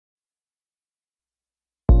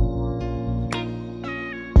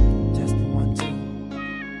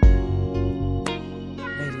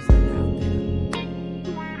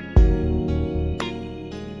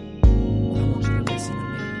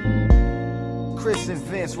Chris and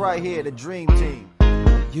Vince right here, the Dream Team.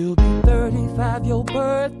 You'll be 35, your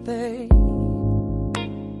birthday,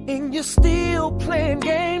 and you're still playing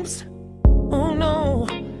games. Oh no,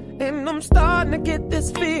 and I'm starting to get this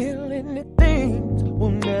feeling that things will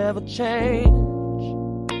never change.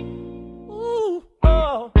 Ooh,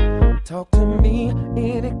 oh, talk to me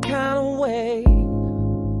any kind of way.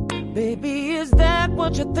 Baby, is that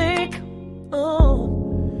what you think? Oh,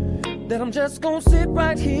 that I'm just gonna sit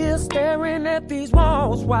right here staring at these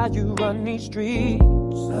walls while you run these streets?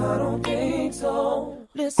 I don't think so.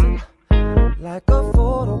 Listen, like a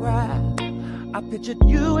photograph, I pictured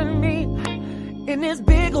you and me in this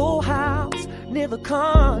big old house near the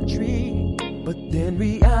country. But then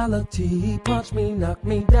reality punched me, knocked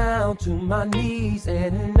me down to my knees,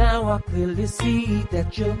 and now I clearly see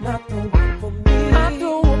that you're not the one for me. I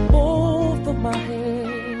throw up both of my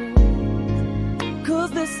hands,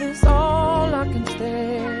 'cause this is all I can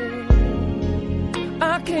stand.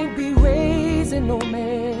 I can't be raising no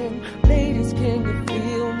man. Ladies, can you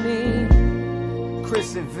feel me?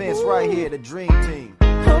 Chris and Vince right here, the Dream Team.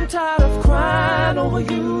 I'm tired of crying over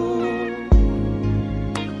you.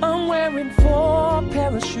 I'm wearing 4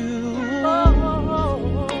 pair of shoes.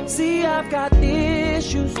 See, I've got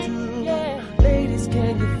issues too. Ladies,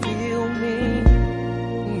 can you feel me?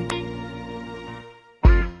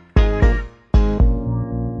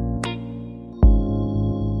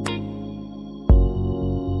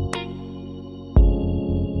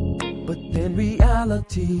 But then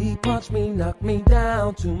reality punched me, knocked me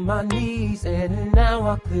down to my knees, and now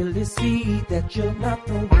I clearly see that you're not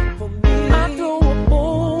the one for me. I throw up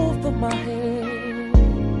both of my hands,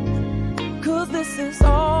 'cause this is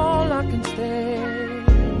all I can stand.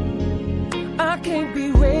 I can't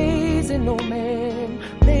be raising no man.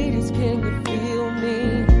 Ladies, can you feel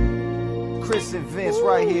me? Chris and Vince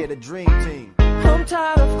right here, the Dream Team. I'm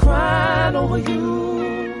tired of crying over you.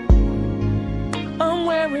 I'm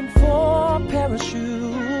wearing 4 pair of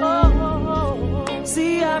shoes.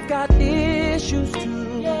 See, I've got issues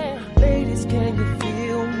too. Ladies, can you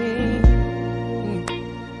feel me?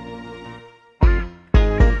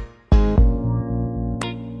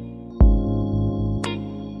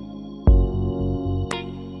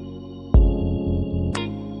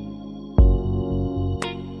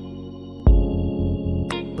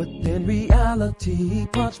 But then reality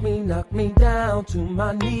punched me, knocked me down to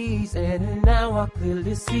my knees, and now I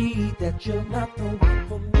clearly see that you're not the one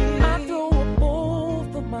for me. I throw up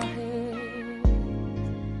both of my hands,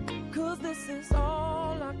 'cause this is all